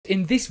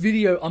In this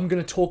video, I'm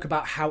going to talk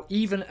about how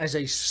even as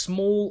a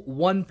small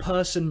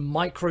one-person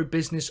micro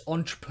business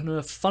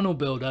entrepreneur funnel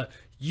builder,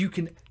 you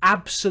can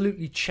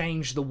absolutely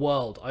change the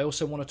world. I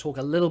also want to talk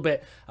a little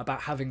bit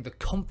about having the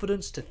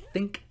confidence to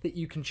think that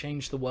you can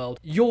change the world.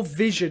 Your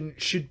vision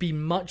should be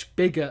much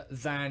bigger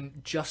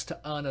than just to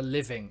earn a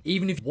living.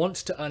 Even if you want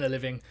to earn a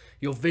living,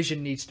 your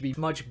vision needs to be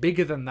much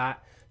bigger than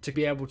that to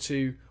be able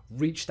to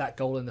reach that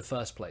goal in the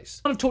first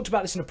place. I've talked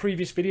about this in a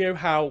previous video,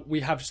 how we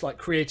have just like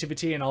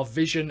creativity and our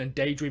vision and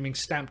daydreaming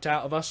stamped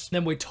out of us.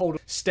 Then we're told,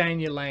 stay in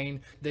your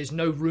lane. There's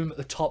no room at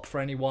the top for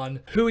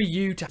anyone. Who are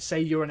you to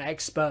say you're an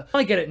expert?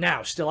 I get it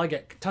now. Still, I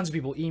get tons of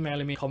people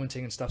emailing me,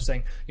 commenting and stuff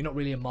saying, you're not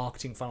really a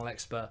marketing funnel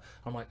expert.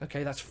 I'm like,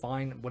 okay, that's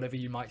fine. Whatever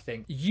you might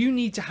think. You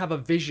need to have a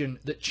vision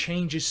that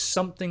changes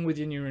something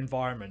within your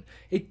environment.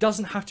 It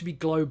doesn't have to be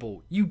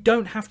global. You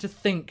don't have to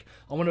think,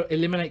 I want to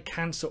eliminate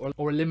cancer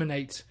or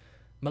eliminate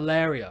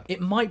malaria.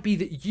 It might be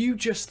that you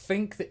just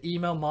think that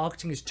email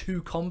marketing is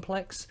too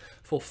complex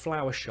for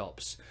flower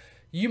shops.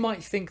 You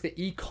might think that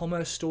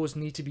e-commerce stores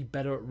need to be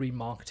better at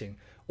remarketing.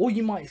 Or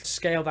you might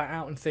scale that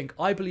out and think,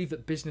 I believe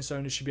that business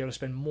owners should be able to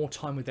spend more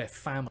time with their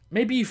family.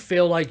 Maybe you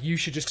feel like you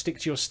should just stick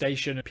to your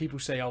station and people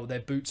say, oh, their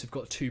boots have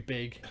got too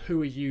big.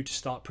 Who are you to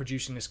start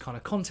producing this kind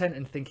of content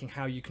and thinking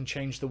how you can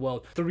change the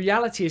world? The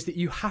reality is that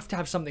you have to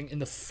have something in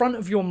the front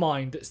of your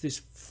mind that's this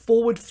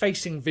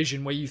forward-facing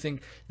vision where you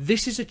think,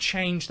 this is a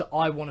change that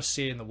I want to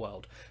see in the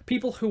world.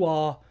 People who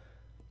are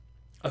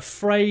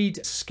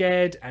afraid,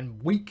 scared,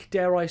 and weak,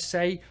 dare I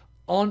say,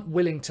 aren't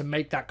willing to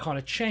make that kind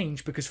of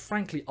change because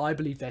frankly, I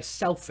believe they're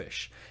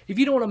selfish. If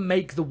you don't want to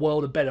make the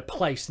world a better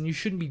place, then you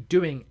shouldn't be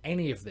doing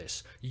any of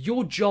this.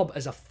 Your job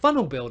as a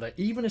funnel builder,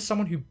 even as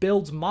someone who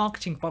builds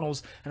marketing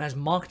funnels and has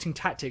marketing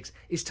tactics,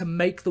 is to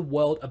make the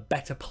world a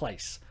better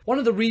place. One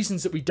of the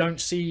reasons that we don't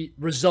see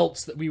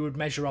results that we would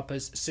measure up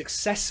as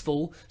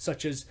successful,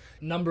 such as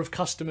number of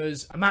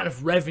customers, amount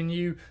of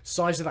revenue,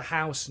 size of the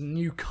house,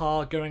 new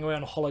car, going away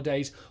on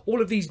holidays,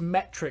 all of these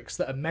metrics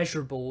that are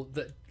measurable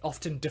that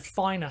often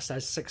define us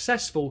as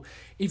successful,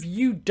 if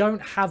you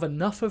don't have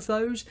enough of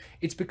those,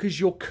 it's because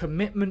your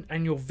commitment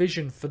and your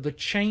vision for the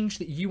change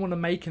that you want to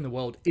make in the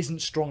world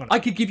isn't strong enough. I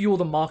could give you all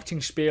the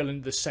marketing spiel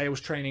and the sales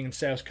training and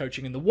sales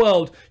coaching in the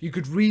world. You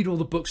could read all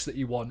the books that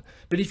you want,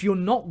 but if you're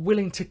not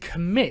willing to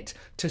commit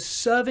to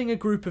serving a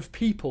group of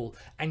people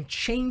and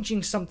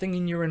changing something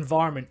in your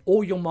environment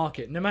or your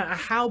market, no matter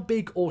how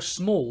big or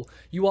small,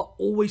 you are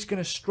always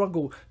going to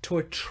struggle to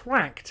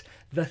attract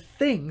the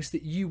things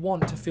that you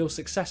want to feel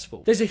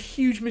successful. There's a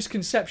huge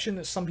misconception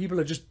that some people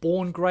are just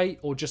born great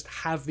or just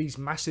have these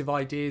massive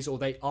ideas or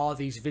they are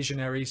these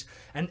visionaries,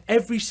 and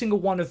every single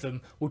one of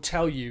them will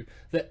tell you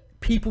that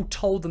people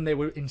told them they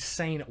were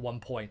insane at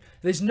one point.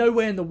 There's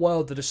nowhere in the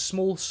world that a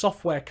small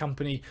software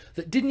company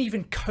that didn't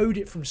even code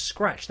it from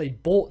scratch, they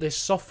bought this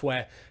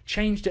software,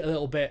 changed it a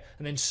little bit,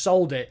 and then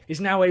sold it, is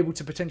now able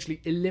to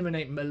potentially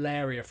eliminate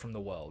malaria from the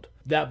world.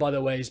 That, by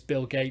the way, is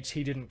Bill Gates.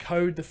 He didn't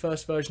code the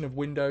first version of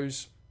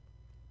Windows.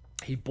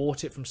 He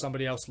bought it from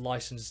somebody else,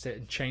 licensed it,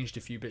 and changed a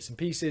few bits and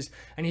pieces.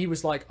 And he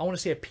was like, I want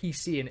to see a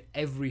PC in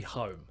every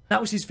home. That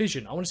was his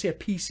vision. I want to see a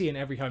PC in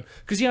every home,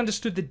 because he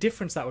understood the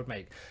difference that would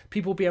make.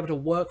 People would be able to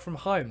work from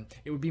home.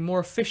 It would be more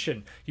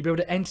efficient. You'd be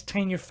able to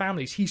entertain your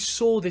families. He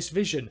saw this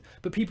vision,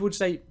 but people would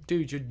say,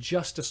 dude, you're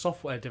just a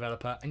software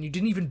developer and you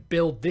didn't even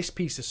build this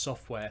piece of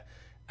software.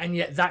 And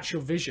yet that's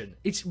your vision.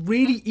 It's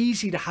really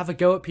easy to have a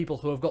go at people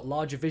who have got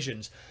larger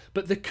visions,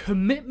 but the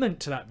commitment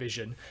to that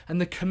vision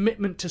and the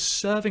commitment to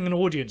serving an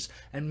audience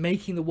and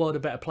making the world a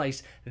better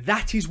place,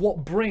 that is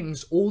what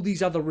brings all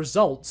these other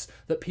results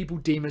that people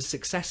deem as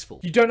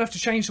successful. You don't have to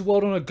change the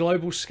world on a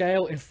global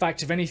scale. In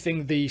fact, if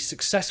anything, the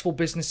successful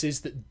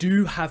businesses that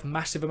do have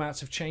massive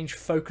amounts of change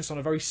focus on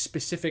a very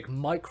specific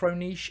micro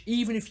niche.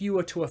 Even if you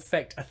were to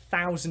affect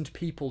 1,000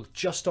 people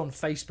just on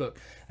Facebook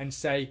and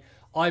say,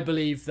 I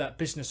believe that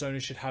business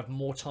owners should have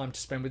more time to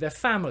spend with their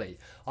family.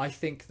 I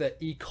think that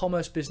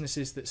e-commerce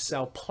businesses that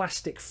sell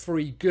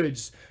plastic-free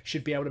goods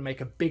should be able to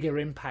make a bigger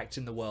impact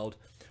in the world.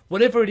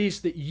 Whatever it is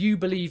that you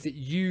believe that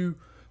you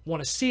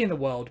want to see in the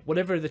world,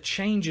 whatever the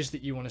changes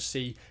that you want to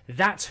see,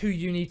 that's who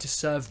you need to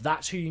serve,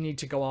 that's who you need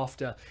to go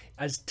after.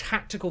 As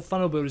tactical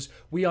funnel builders,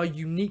 we are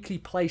uniquely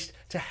placed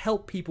to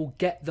help people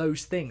get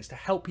those things, to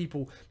help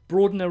people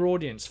broaden their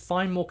audience,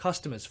 find more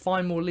customers,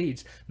 find more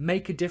leads,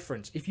 make a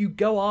difference. If you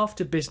go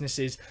after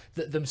businesses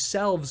that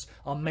themselves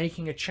are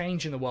making a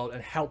change in the world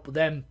and help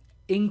them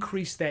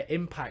increase their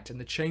impact and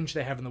the change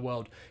they have in the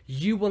world,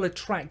 you will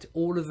attract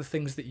all of the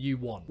things that you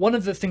want. One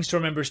of the things to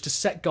remember is to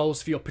set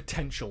goals for your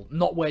potential,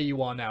 not where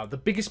you are now. The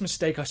biggest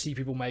mistake I see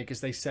people make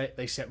is they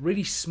set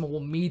really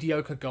small,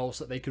 mediocre goals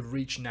that they could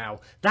reach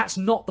now. That's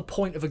not the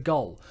point of a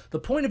goal. The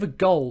point of a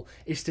goal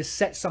is to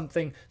set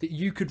something that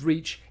you could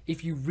reach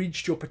if you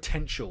reached your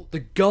potential. The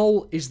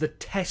goal is the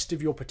test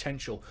of your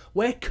potential.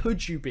 Where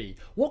could you be?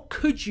 What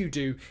could you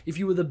do if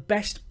you were the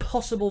best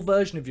possible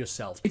version of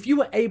yourself? If you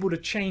were able to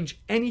change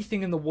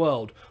anything in the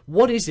world,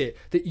 what is it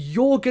that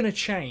you're going to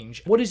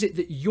change? What is it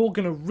that you're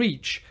going to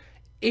reach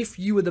if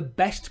you are the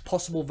best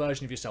possible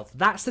version of yourself.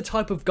 That's the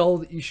type of goal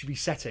that you should be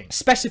setting.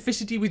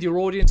 Specificity with your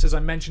audience, as I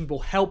mentioned, will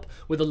help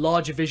with a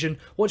larger vision.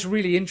 What's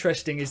really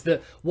interesting is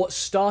that what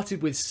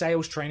started with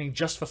sales training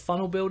just for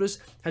funnel builders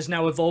has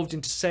now evolved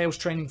into sales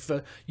training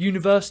for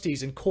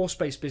universities and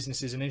course-based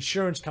businesses and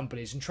insurance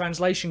companies and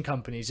translation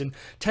companies and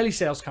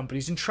telesales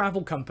companies and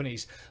travel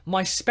companies.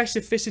 My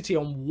specificity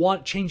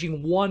on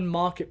changing one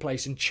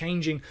marketplace and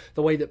changing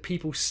the way that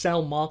people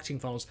sell marketing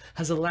funnels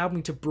has allowed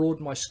me to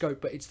broaden my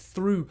scope, but it's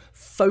through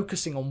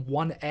focusing on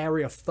one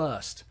area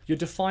first. You're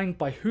defined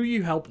by who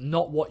you help,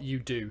 not what you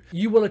do.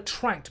 You will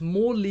attract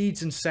more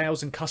leads and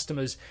sales and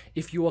customers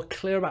if you are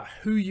clear about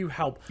who you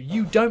help.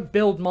 You don't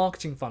build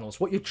marketing funnels.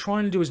 What you're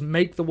trying to do is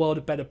make the world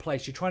a better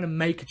place. You're trying to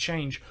make a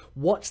change.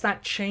 What's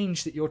that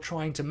change that you're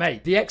trying to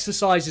make? The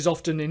exercise is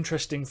often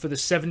interesting for the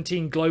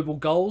 17 global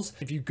goals.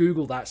 If you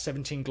Google that,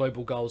 17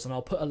 global goals, and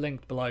I'll put a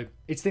link below,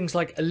 it's things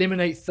like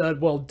eliminate third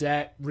world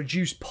debt,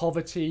 reduce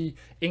poverty,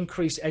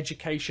 increase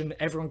education,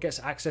 everyone gets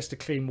access to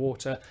clean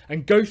water,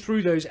 and go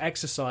through those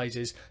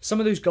exercises. Some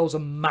of those goals are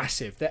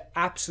massive. They're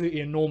absolutely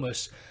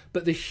enormous,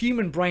 but the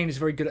human brain is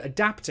very good at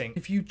adapting.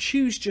 If you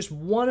choose just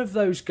one of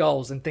those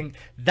goals and think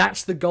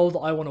that's the goal that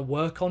I want to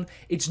work on,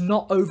 it's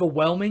not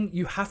overwhelming.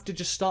 You have to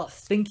just start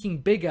thinking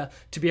bigger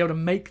to be able to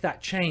make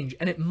that change.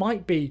 And it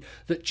might be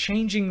that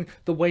changing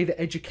the way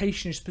that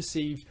education is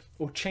perceived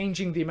or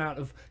changing the amount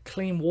of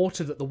clean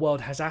water that the world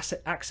has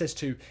access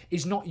to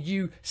is not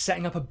you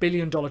setting up $1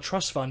 billion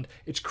trust fund.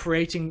 It's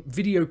creating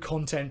video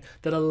content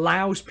that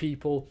allows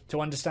people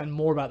to understand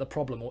more about the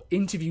problem or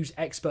interviews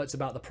experts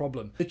about the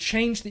problem. The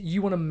change that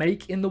you want to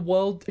make in the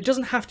world, it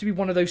doesn't have to be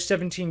one of those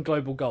 17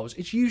 global goals.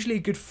 It's usually a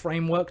good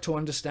framework to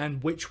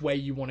understand which way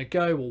you want to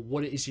go or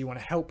what it is you want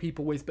to help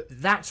people with, but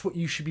that's what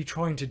you should be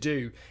trying to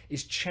do,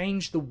 is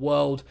change the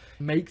world,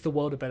 make the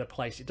world a better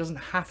place. It doesn't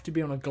have to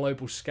be on a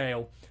global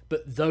scale,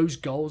 but those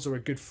goals are a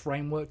good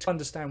framework to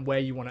understand where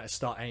you want to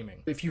start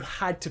aiming. If you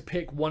had to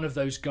pick one of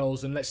those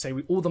goals, and let's say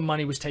all the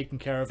money was taken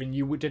care of and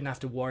you didn't have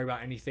to worry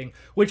about anything,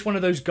 which one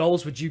of those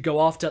goals would you go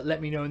after?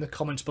 Let me know in the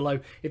comments below.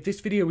 If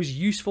this video was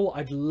useful,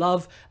 I'd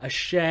love a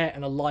share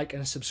and a like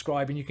and a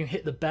subscribe, and you can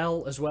hit the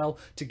bell as well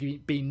to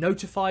be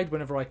notified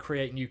whenever I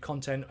create new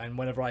content and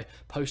whenever I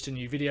post a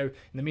new video.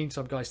 In the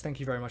meantime, guys,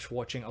 thank you very much for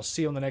watching. I'll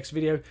see you on the next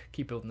video.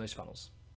 Keep building those funnels.